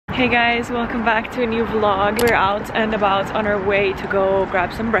Hey guys, welcome back to a new vlog. We're out and about on our way to go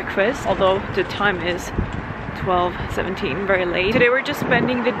grab some breakfast, although the time is 12:17, very late. Today we're just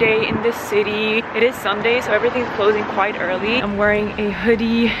spending the day in the city. It is Sunday, so everything's closing quite early. I'm wearing a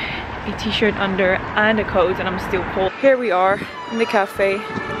hoodie, a t-shirt under, and a coat, and I'm still cold. Here we are in the cafe.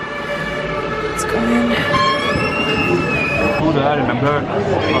 Let's go in.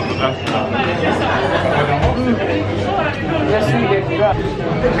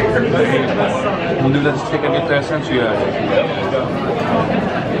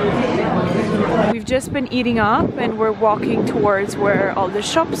 We've just been eating up and we're walking towards where all the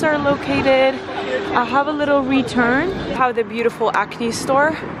shops are located. I have a little return. How the beautiful Acne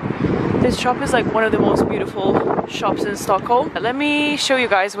store. This shop is like one of the most beautiful shops in Stockholm. Let me show you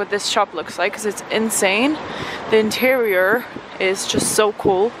guys what this shop looks like because it's insane. The interior is just so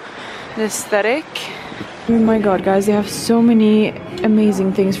cool. The aesthetic. Oh my god guys, they have so many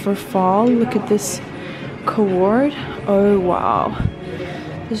amazing things for fall. Look at this cord. Oh wow.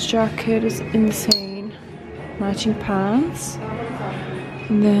 This jacket is insane. Matching pants.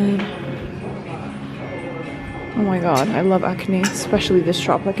 And then oh my god, I love Acne, especially this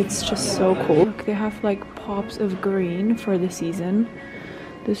shop. Like it's just so cool. Look, they have like pops of green for the season.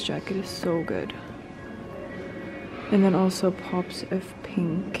 This jacket is so good. And then also pops of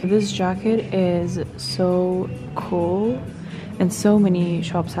pink. This jacket is so cool. And so many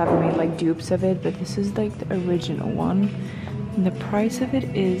shops have made like dupes of it, but this is like the original one. And the price of it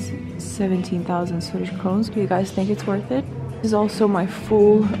is 17,000 Swedish crowns. Do you guys think it's worth it? This is also my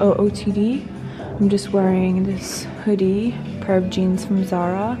full OOTD. I'm just wearing this hoodie, pair of jeans from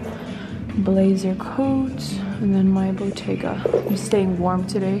Zara, blazer coat, and then my Bottega. I'm staying warm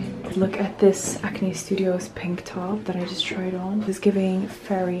today. Look at this Acne Studios pink top that I just tried on. It's giving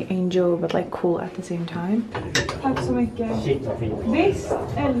fairy angel but like cool at the same time. Tack så mycket. Visst,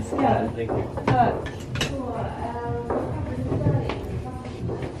 älskar. Tack.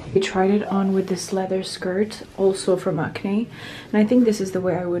 I tried it on with this leather skirt, also from Acne, and I think this is the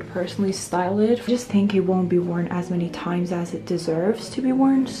way I would personally style it. I just think it won't be worn as many times as it deserves to be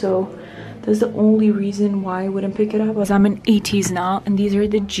worn, so that's the only reason why I wouldn't pick it up. I'm in 80s now, and these are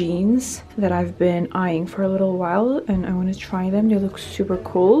the jeans that I've been eyeing for a little while, and I want to try them. They look super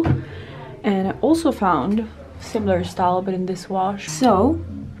cool. And I also found similar style, but in this wash. So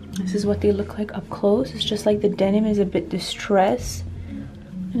this is what they look like up close. It's just like the denim is a bit distressed.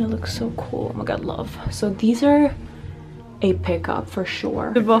 And it looks so cool. Oh my god, love. So these are a pickup for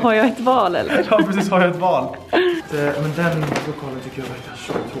sure. Du bara, har jag ett val eller? Ja, precis, har jag ett val. Men den lokalen tycker jag verkar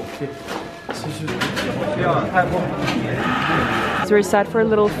så tråkig. So we're set for a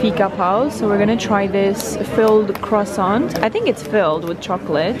little fika pause. So we're gonna try this filled croissant. I think it's filled with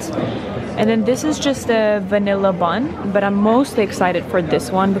chocolate. And then this is just a vanilla bun. But I'm mostly excited for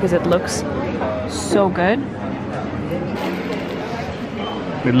this one because it looks so good.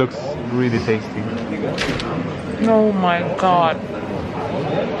 It looks really tasty. Oh my god.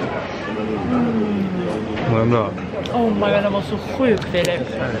 Oh my god, den var så sjuk, Filip.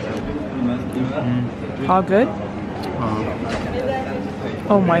 How good?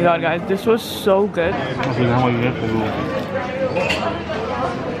 Oh my god guys, this was so good.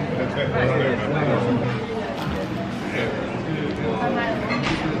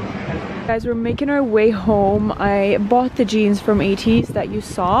 Guys, we're making our way home. I bought the jeans from 80s that you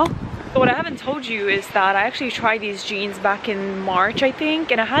saw. So what I haven't told you is that I actually tried these jeans back in March, I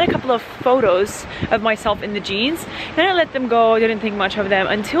think, and I had a couple of photos of myself in the jeans. Then I let them go, didn't think much of them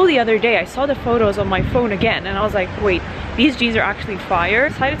until the other day. I saw the photos on my phone again and I was like, wait, these jeans are actually fire. I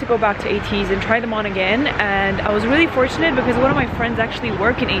decided to go back to 80s and try them on again, and I was really fortunate because one of my friends actually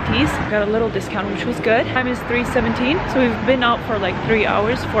work in 80s. Got a little discount, which was good. Time is 3:17, so we've been out for like 3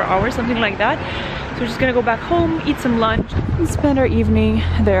 hours, 4 hours, something like that. So we're just gonna go back home, eat some lunch, and spend our evening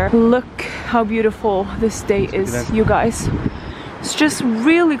there. Look how beautiful this day is, you guys. It's just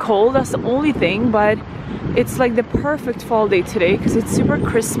really cold, that's the only thing, but it's like the perfect fall day today because it's super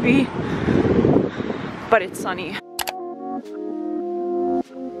crispy, but it's sunny.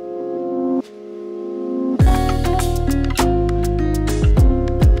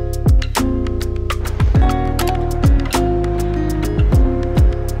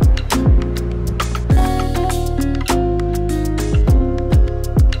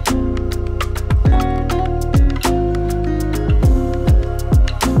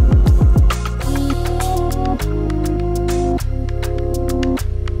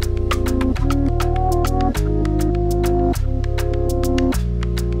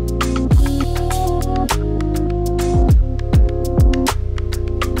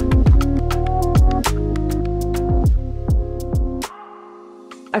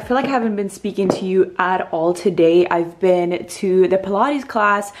 feel like I haven't been speaking to you at all today. I've been to the Pilates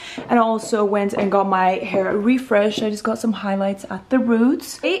class and also went and got my hair refreshed. I just got some highlights at the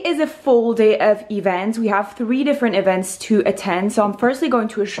roots. Today is a full day of events. We have 3 different events to attend. So I'm firstly going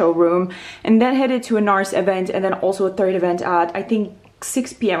to a showroom and then headed to a NARS event and then also a 3rd event at, I think,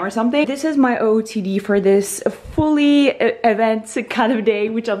 6 p.m. or something. This is my OOTD for this fully event kind of day,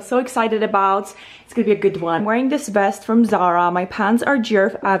 which I'm so excited about. It's gonna be a good one. I'm wearing this vest from Zara. My pants are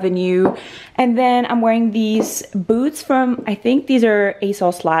Giraffe Avenue. And then I'm wearing these boots from, I think these are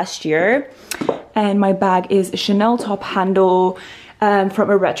ASOS last year. And my bag is a Chanel top handle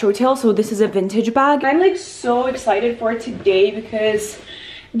from a retro tail. So this is a vintage bag. I'm like so excited for today because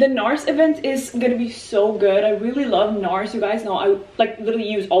the NARS event is gonna be so good. I really love NARS. You guys know I like literally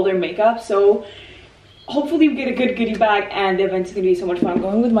use all their makeup, so hopefully we get a good goodie bag and the event is gonna be so much fun. I'm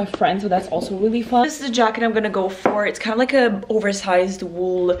going with my friend, so that's also really fun. This is the jacket I'm gonna go for. It's kind of like a oversized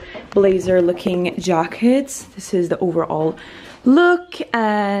wool blazer looking jacket. This is the overall look,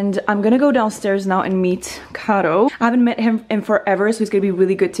 and I'm gonna go downstairs now and meet Caro. I haven't met him in forever, so it's gonna be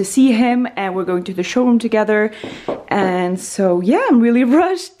really good to see him, and we're going to the showroom together. And so yeah, I'm really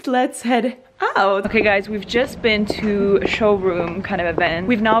rushed. Let's head out. Okay guys, we've just been to a showroom kind of event.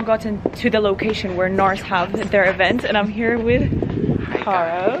 We've now gotten to the location where NARS have their event, and I'm here with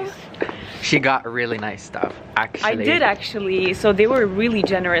Caro. She got really nice stuff, actually. I did actually. So they were really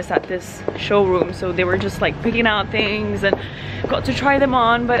generous at this showroom. So they were just like picking out things and got to try them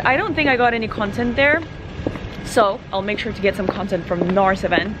on. But I don't think I got any content there. So I'll make sure to get some content from NARS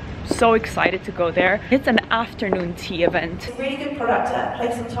event. So excited to go there. It's an afternoon tea event. It's a really good product to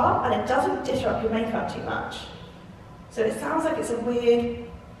place on top and it doesn't disrupt your makeup too much. So it sounds like it's a weird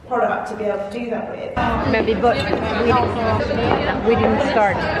product to be able to do that with. Men vi didn't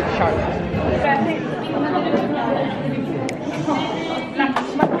start sharp.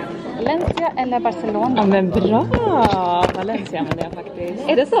 Valencia eller Barcelona? Ja men bra! Valencia använder jag faktiskt.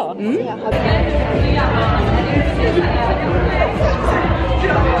 Är det så? Mm.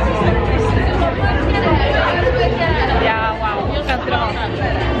 Yeah, wow.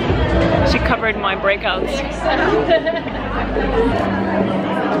 She covered my breakouts.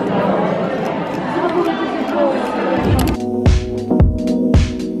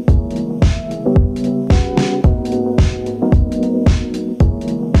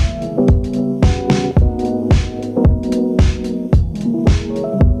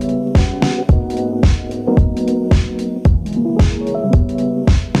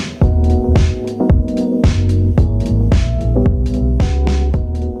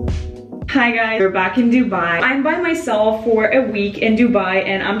 Hi guys, we're back in Dubai. I'm by myself for a week in Dubai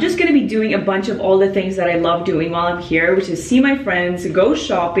and I'm just gonna be doing a bunch of all the things that I love doing while I'm here, which is see my friends, go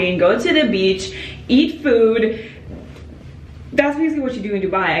shopping, go to the beach, eat food. That's basically what you do in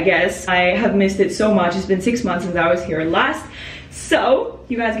Dubai, I guess. I have missed it so much. It's been 6 months since I was here last. So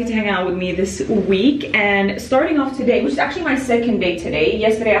you guys get to hang out with me this week, and starting off today, which is actually my 2nd day today.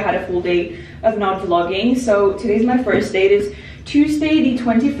 Yesterday I had a full day of not vlogging, so today's my first day. It is Tuesday the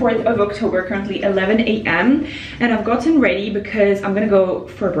 24th of October, currently 11 a.m. and I've gotten ready because I'm gonna go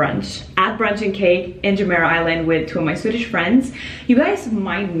for brunch at Brunch and Cake in Jumeirah Island with 2 of my Swedish friends. You guys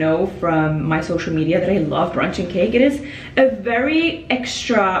might know from my social media that I love Brunch and Cake. It is a very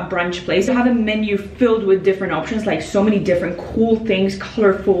extra brunch place. I have a menu filled with different options, like so many different cool things,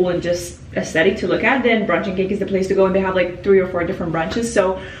 colorful and just aesthetic to look at. Then Brunch and Cake is the place to go, and they have like 3 or 4 different brunches.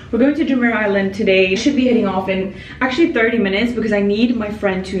 So we're going to Jumeirah Island today. I should be heading off in actually 30 minutes because I need my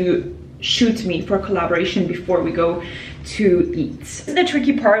friend to shoot me for a collaboration before we go to eat. This is the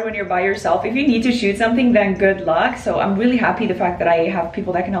tricky part when you're by yourself. If you need to shoot something, then good luck. So I'm really happy the fact that I have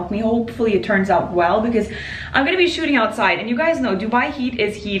people that can help me. Hopefully it turns out well because I'm gonna be shooting outside, and you guys know Dubai heat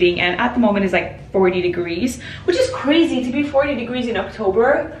is heating, and at the moment it's like 40 degrees, which is crazy to be 40 degrees in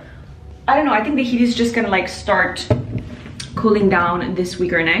October. I don't know, I think the heat is just gonna like start cooling down this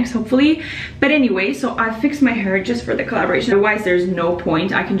week or next, hopefully. But anyway, so I fixed my hair just for the collaboration. Otherwise there's no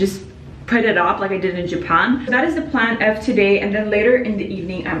point. I can just put it up like I did in Japan. That is the plan of today, and then later in the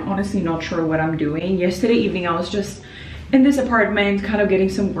evening I'm honestly not sure what I'm doing. Yesterday evening I was just in this apartment kind of getting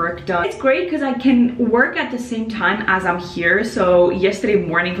some work done. It's great because I can work at the same time as I'm here. So yesterday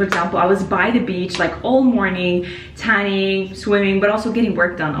morning, for example, I was by the beach like all morning, tanning, swimming, but also getting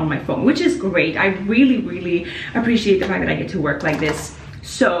work done on my phone, which is great. I really appreciate the fact that I get to work like this.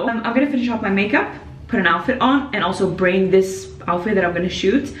 So I'm gonna finish off my makeup, put an outfit on, and also bring this outfit that I'm gonna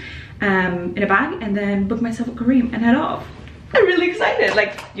shoot in a bag, and then book myself a Kareem and head off. I'm really excited.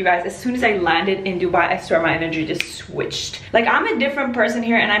 Like, you guys, as soon as I landed in Dubai, I swear my energy just switched. Like, I'm a different person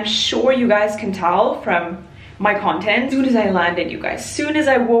here, and I'm sure you guys can tell from my content. As soon as I landed, you guys, soon as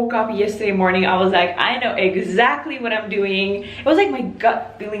I woke up yesterday morning, I was like, I know exactly what I'm doing. It was like my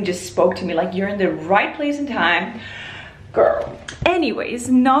gut feeling just spoke to me, like, you're in the right place and time, girl. Anyways,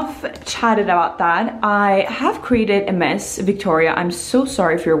 enough chatted about that. I have created a mess, Victoria. I'm so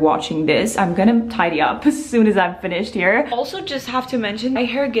sorry if you're watching this. I'm gonna tidy up as soon as I'm finished here. Also, just have to mention, my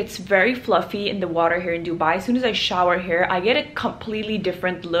hair gets very fluffy in the water here in Dubai. As soon as I shower here, I get a completely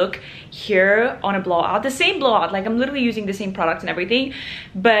different look here on a blowout. The same blowout, like I'm literally using the same products and everything,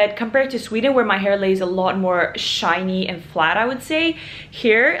 but compared to Sweden, where my hair lays a lot more shiny and flat, I would say,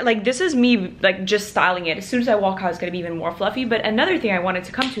 here, like this is me like just styling it. As soon as I walk out, it's gonna be even more fluffy. But another thing I wanted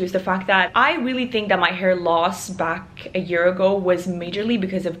to come to is the fact that I really think that my hair loss back a year ago was majorly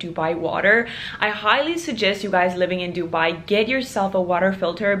because of Dubai water. I highly suggest you guys living in Dubai, get yourself a water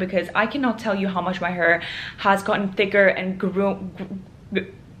filter, because I cannot tell you how much my hair has gotten thicker and grown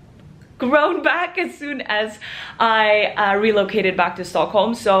back as soon as I relocated back to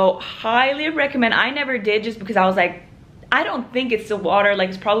Stockholm. So highly recommend. I never did, just because I was like, I don't think it's the water, like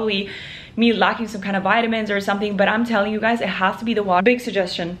it's probably me lacking some kind of vitamins or something, but I'm telling you guys, it has to be the water. Big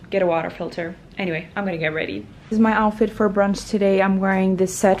suggestion, get a water filter. Anyway, I'm gonna get ready. This is my outfit for brunch today. I'm wearing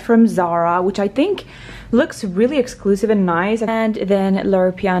this set from Zara, which I think looks really exclusive and nice. And then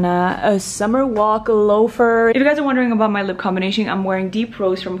La Piana, a summer walk loafer. If you guys are wondering about my lip combination, I'm wearing Deep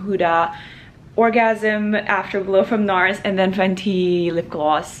Rose from Huda, Orgasm Afterglow from Nars, and then Fenty lip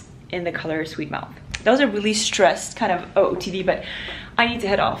gloss in the color Sweet Mouth. That was a really stressed kind of OOTD, but I need to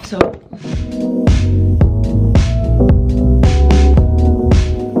head off, so.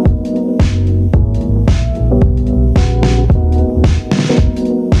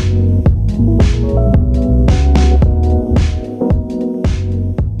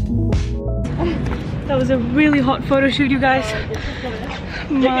 That was a really hot photo shoot, you guys.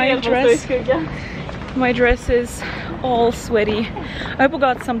 My dress is all sweaty. I hope I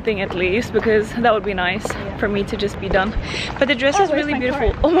got something at least, because that would be nice for me to just be done. But the dress is really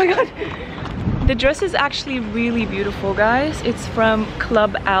beautiful. Oh my god, the dress is actually really beautiful, guys. It's from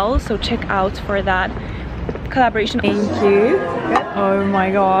Club L, so check out for that collaboration. Thank you. Oh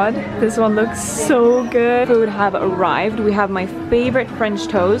my god, this one looks so good. Food have arrived. We have my favorite French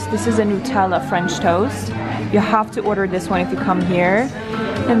toast. This is a Nutella French toast. You have to order this one if you come here.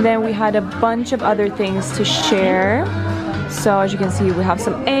 And then we had a bunch of other things to share. So as you can see, we have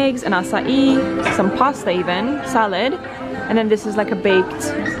some eggs, an acai, some pasta even, salad. And then this is like a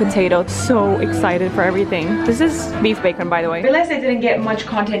baked potato. So excited for everything. This is beef bacon, by the way. I realized I didn't get much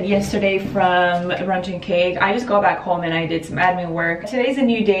content yesterday from Brunch and Cake. I just got back home and I did some admin work. Today's a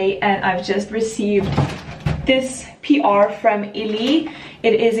new day and I've just received this PR from Ili.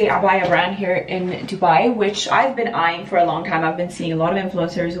 It is a abaya brand here in Dubai, which I've been eyeing for a long time. I've been seeing a lot of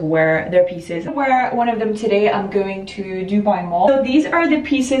influencers wear their pieces. I wear one of them today. I'm going to Dubai Mall. So these are the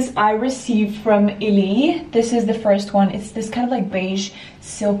pieces I received from Ili. This is the first one. It's this kind of like beige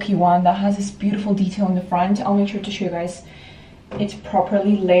silky one that has this beautiful detail in the front. I'll make sure to show you guys it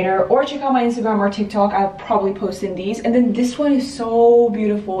properly later, or check out my Instagram or TikTok. I'll probably post in these. And then this one is so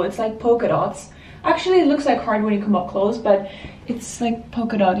beautiful. It's like polka dots. Actually, it looks like hard when you come up close, but it's like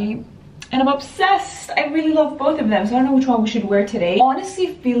polka dotty. And I'm obsessed. I really love both of them, so I don't know which one we should wear today.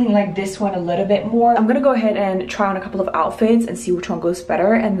 Honestly, feeling like this one a little bit more. I'm gonna go ahead and try on a couple of outfits and see which one goes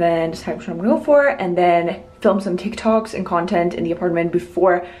better, and then decide which one I'm gonna go for, and then film some TikToks and content in the apartment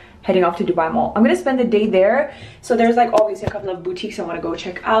before heading off to Dubai Mall. I'm gonna spend the day there. So there's like obviously a couple of boutiques I want to go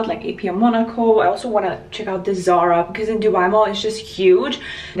check out, like APM Monaco. I also want to check out the Zara, because in Dubai Mall it's just huge.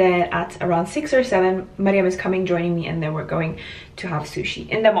 Then at around 6 or 7, Mariam is coming, joining me, and then we're going to have sushi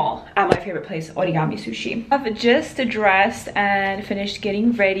in the mall at my favorite place, Origami Sushi. I've just dressed and finished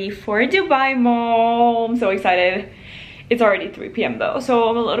getting ready for Dubai Mall. I'm so excited. It's already 3 p.m. though, so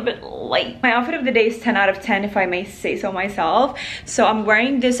I'm a little bit late. My outfit of the day is 10 out of 10, if I may say so myself. So I'm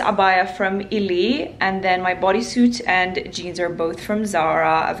wearing this abaya from Ili, and then my bodysuit and jeans are both from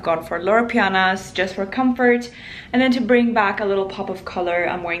Zara. I've gone for La Piana's just for comfort. And then to bring back a little pop of color,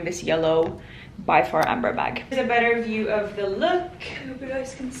 I'm wearing this yellow By Far Amber bag. Here's a better view of the look. I hope you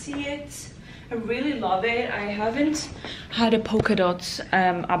guys can see it. I really love it. I haven't had a polka dots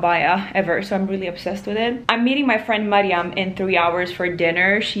abaya ever, so I'm really obsessed with it. I'm meeting my friend Mariam in 3 hours for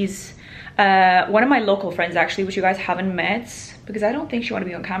dinner. She's one of my local friends actually, which you guys haven't met, because I don't think she want to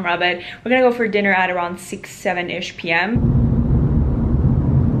be on camera, but we're gonna go for dinner at around 6-7-ish p.m.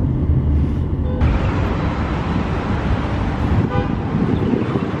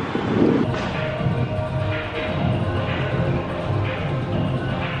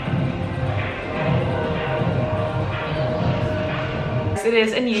 it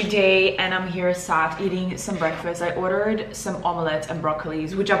is a new day and I'm here sat eating some breakfast. I ordered some omelets and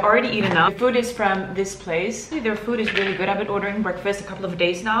broccolis, which I've already eaten now. The food is from this place. Their food is really good. I've been ordering breakfast a couple of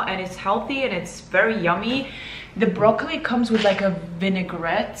days now and it's healthy and it's very yummy. The broccoli comes with like a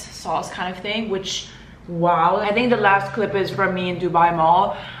vinaigrette sauce kind of thing, which, wow. I think the last clip is from me in Dubai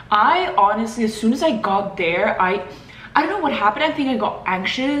Mall. I honestly, as soon as I got there, I don't know what happened. I think I got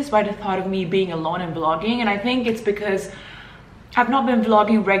anxious by the thought of me being alone and vlogging, and I think it's because I've not been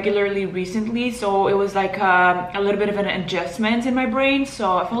vlogging regularly recently, so it was like a little bit of an adjustment in my brain,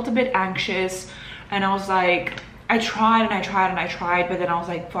 so I felt a bit anxious, and I was like, I tried, but then I was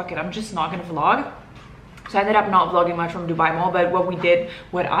like, fuck it, I'm just not gonna vlog. So I ended up not vlogging much from Dubai Mall, but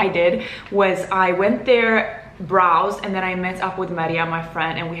what I did was I went there, browsed, and then I met up with Maria, my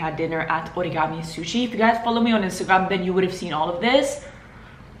friend, and we had dinner at Origami Sushi. If you guys follow me on Instagram, then you would have seen all of this.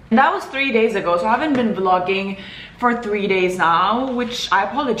 And that was 3 days ago, so I haven't been vlogging for 3 days now, which I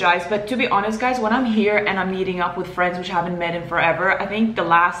apologize. But to be honest, guys, when I'm here and I'm meeting up with friends which I haven't met in forever, I think the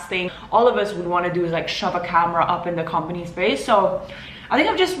last thing all of us would want to do is like shove a camera up in the company's face. So I think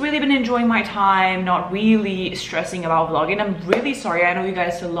I've just really been enjoying my time, not really stressing about vlogging. I'm really sorry. I know you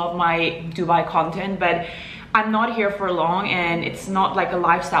guys still love my Dubai content, but I'm not here for long and it's not like a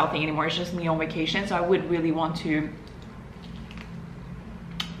lifestyle thing anymore. It's just me on vacation. So I would really want to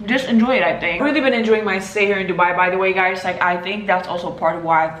just enjoy it, I think. I've really been enjoying my stay here in Dubai, by the way, guys. Like, I think that's also part of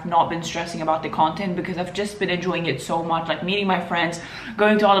why I've not been stressing about the content, because I've just been enjoying it so much, like meeting my friends,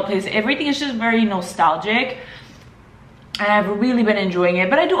 going to all the places. Everything is just very nostalgic. And I've really been enjoying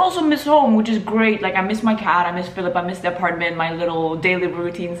it, but I do also miss home, which is great. Like, I miss my cat, I miss Philip, I miss the apartment, my little daily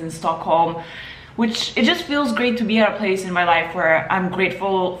routines in Stockholm, which it just feels great to be at a place in my life where I'm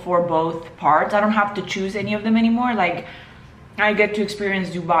grateful for both parts. I don't have to choose any of them anymore. Like, I get to experience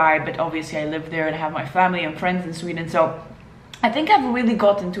Dubai, but obviously I live there and have my family and friends in Sweden. So I think I've really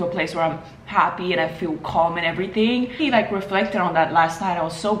gotten to a place where I'm happy and I feel calm and everything. I like reflected on that last night. I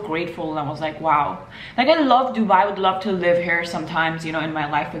was so grateful and I was like, wow. Like, I love Dubai. I would love to live here sometimes, you know, in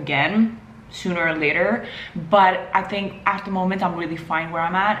my life again, sooner or later. But I think at the moment I'm really fine where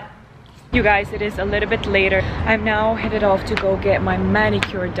I'm at. You guys, it is a little bit later. I'm now headed off to go get my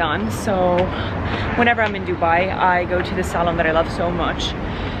manicure done. So whenever I'm in Dubai, I go to the salon that I love so much,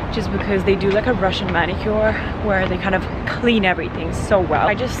 just because they do like a Russian manicure where they kind of clean everything so well.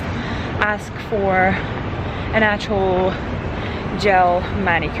 I just ask for an actual gel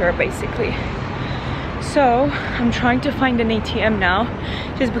manicure basically. So I'm trying to find an ATM now,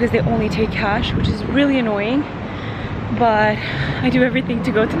 just because they only take cash, which is really annoying, but I do everything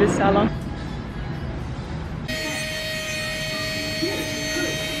to go to the salon.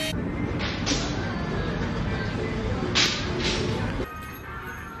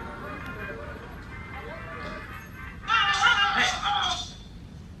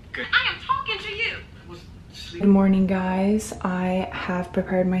 Good morning, guys. I have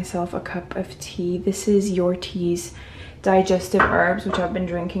prepared myself a cup of tea. This is Your Tea's digestive herbs, which I've been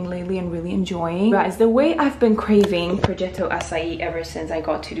drinking lately and really enjoying. Guys, the way I've been craving progetto acai ever since I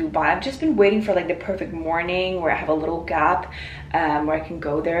got to Dubai, I've just been waiting for like the perfect morning where I have a little gap where I can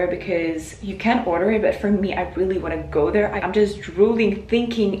go there, because you can order it, but for me, I really want to go there. I'm just drooling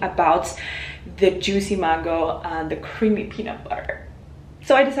thinking about the juicy mango and the creamy peanut butter.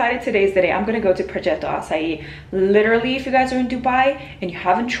 So I decided today's the day. I'm gonna go to progetto acai. Literally, if you guys are in Dubai and you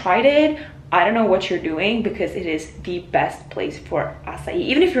haven't tried it, I don't know what you're doing, because it is the best place for acai.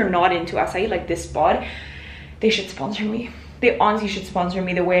 Even if you're not into acai, like this spot, they should sponsor me. They honestly should sponsor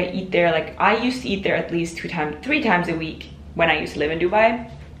me. The way I eat there, like I used to eat there at least 3 times a week when I used to live in Dubai.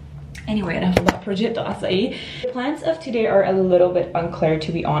 Anyway, enough about progetto acai. The plans of today are a little bit unclear,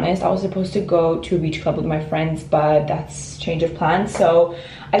 to be honest. I was supposed to go to a beach club with my friends, but that's change of plans. So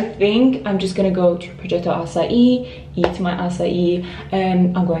I think I'm just gonna go to progetto acai, eat my acai,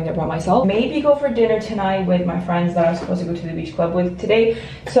 and I'm going there by myself. Maybe go for dinner tonight with my friends that I was supposed to go to the beach club with today.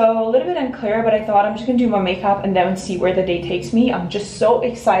 So a little bit unclear, but I thought I'm just gonna do my makeup and then see where the day takes me. I'm just so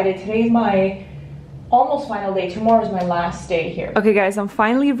excited. Today is my almost final day. Tomorrow is my last day here. Okay, guys, I'm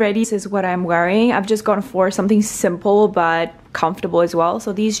finally ready. This is what I'm wearing. I've just gone for something simple but comfortable as well.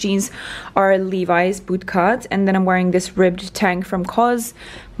 So these jeans are Levi's boot cut, and then I'm wearing this ribbed tank from COS.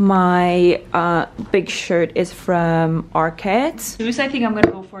 My big shirt is from Arket. This, I think I'm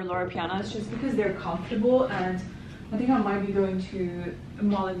gonna go for Loro Pianas just because they're comfortable, and I think I might be going to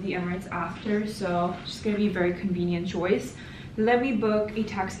Mall of the Emirates after, so it's just gonna be a very convenient choice. Let me book a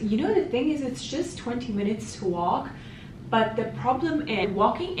taxi. You know, the thing is, it's just 20 minutes to walk, but the problem is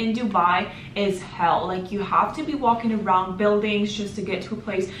walking in Dubai is hell. Like, you have to be walking around buildings just to get to a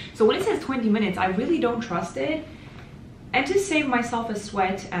place. So when it says 20 minutes, I really don't trust it. And to save myself a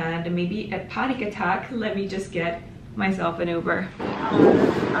sweat and maybe a panic attack, let me just get myself an Uber.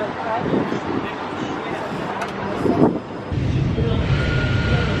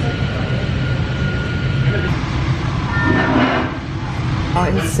 How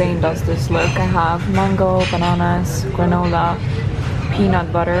insane does this look? I have mango, bananas, granola,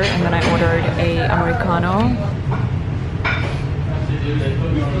 peanut butter, and then I ordered a Americano.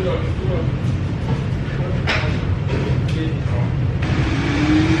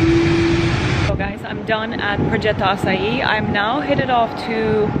 So guys, I'm done at Project Acai. I'm now headed off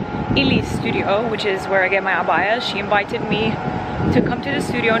to Ili's studio, which is where I get my abayas. She invited me to come to the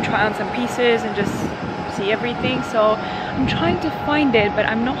studio and try on some pieces and just see everything. So I'm trying to find it, but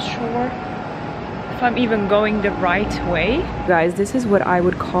I'm not sure if I'm even going the right way. Guys, this is what I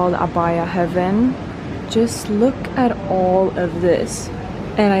would call abaya heaven. Just look at all of this.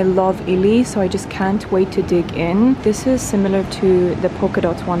 And I love Ili, so I just can't wait to dig in. This is similar to the polka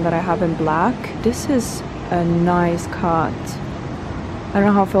dot one that I have in black. This is a nice cut. I don't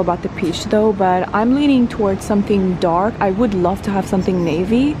know how I feel about the peach though, but I'm leaning towards something dark. I would love to have something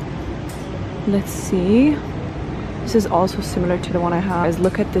navy. Let's see. This is also similar to the one I have. Guys,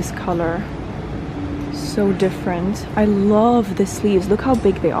 look at this color. So different. I love the sleeves. Look how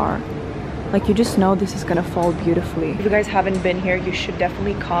big they are. Like, you just know this is gonna fall beautifully. If you guys haven't been here, you should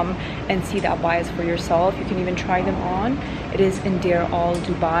definitely come and see the abayas for yourself. You can even try them on. It is in Stockholm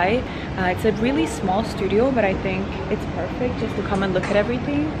Dubai. It's a really small studio, but I think it's perfect just to come and look at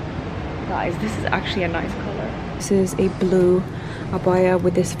everything. Guys, this is actually a nice color. This is a blue abaya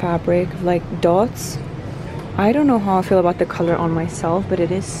with this fabric of like dots. I don't know how I feel about the color on myself, but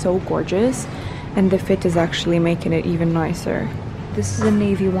it is so gorgeous, and the fit is actually making it even nicer. This is a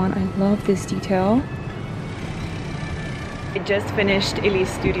navy one. I love this detail. I just finished Ili's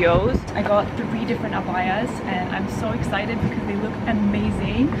studios. I got 3 different abayas and I'm so excited because they look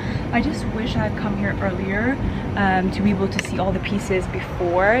amazing. I just wish I had come here earlier to be able to see all the pieces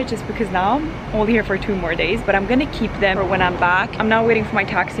before, just because now I'm only here for 2 more days, but I'm gonna keep them for when I'm back. I'm now waiting for my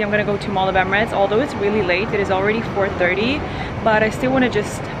taxi. I'm gonna go to Mall of Emirates, although it's really late. It is already 4:30, but I still want to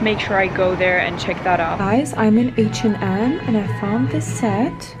just make sure I go there and check that out. Guys, I'm in H&M and I found this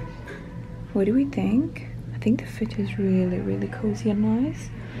set. What do we think? I think the fit is really cozy and nice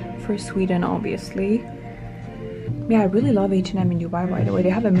for Sweden, obviously. Yeah, I really love H&M in Dubai, by the way.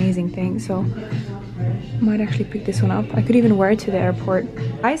 They have amazing things, so I might actually pick this one up. I could even wear it to the airport.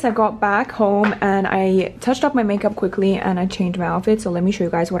 Guys, I got back home and I touched up my makeup quickly and I changed my outfit, so let me show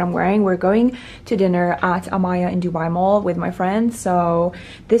you guys what I'm wearing. We're going to dinner at Amaya in Dubai Mall with my friends, so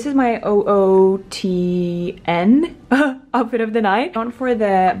this is my OOTN outfit of the night. On for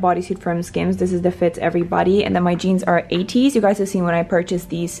the bodysuit from Skims. This is the fit everybody, and then my jeans are 80s. You guys have seen when I purchased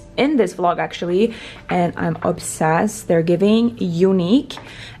these in this vlog actually, and I'm obsessed. They're giving unique.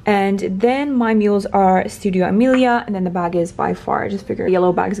 And then my mules are Studio Amelia, and then the bag is by far, I just figured a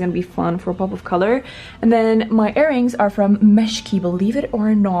yellow bag is gonna be fun for a pop of color. And then my earrings are from Meshki, believe it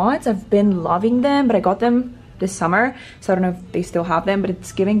or not. I've been loving them, but I got them this summer, so I don't know if they still have them, but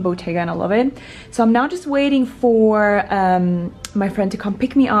it's giving Bottega and I love it. So I'm now just waiting for my friend to come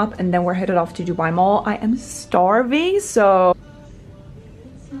pick me up, and then we're headed off to Dubai Mall. I am starving, so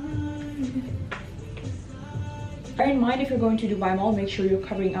bear in mind, if you're going to Dubai Mall, make sure you're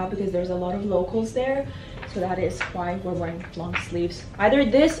covering up because there's a lot of locals there. So that is why we're wearing long sleeves. Either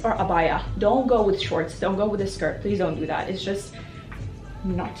this or abaya. Don't go with shorts. Don't go with a skirt. Please don't do that. It's just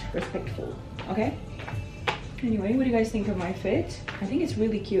not respectful. Okay? Anyway, what do you guys think of my fit? I think it's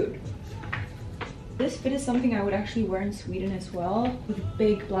really cute. This fit is something I would actually wear in Sweden as well, with a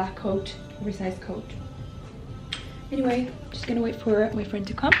big black coat, oversized coat. Anyway, just gonna wait for my friend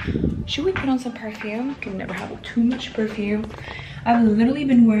to come. Should we put on some perfume? Can never have too much perfume. I've literally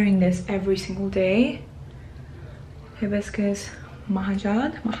been wearing this every single day. Hibiscus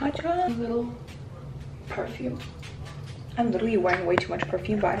Mahajad. A little perfume. I'm literally wearing way too much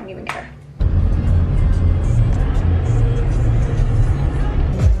perfume, but I don't even care.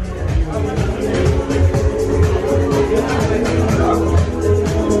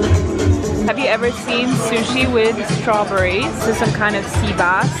 Have you ever seen sushi with strawberries? This is some kind of sea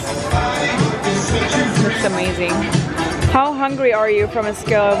bass. Looks amazing. How hungry are you from a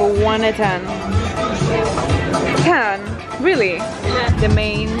scale of 1 to 10? 10? Really? The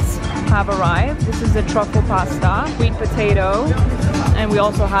mains have arrived. This is the truffle pasta, sweet potato, and we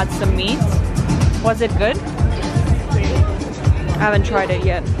also had some meat. Was it good? I haven't tried it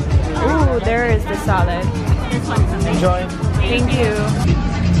yet. Ooh, there is the salad. Enjoy. Thank you.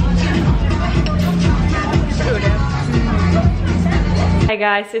 Hi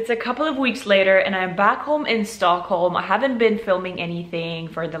guys, it's a couple of weeks later and I'm back home in Stockholm. I haven't been filming anything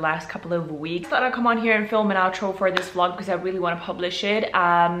for the last couple of weeks. Thought I'd come on here and film an outro for this vlog because I really want to publish it.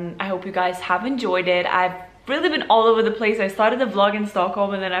 I hope you guys have enjoyed it. I've really been all over the place. I started the vlog in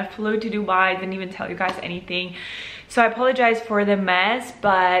Stockholm and then I flew to Dubai. I didn't even tell you guys anything. So I apologize for the mess,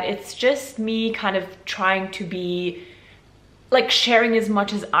 but it's just me kind of trying to be like sharing as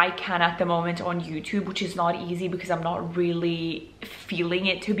much as I can at the moment on YouTube, which is not easy because I'm not really feeling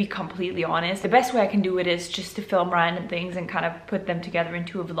it, to be completely honest. The best way I can do it is just to film random things and kind of put them together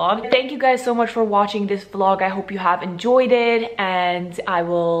into a vlog. Thank you guys so much for watching this vlog. I hope you have enjoyed it and I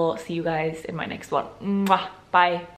will see you guys in my next one. Mwah. Bye.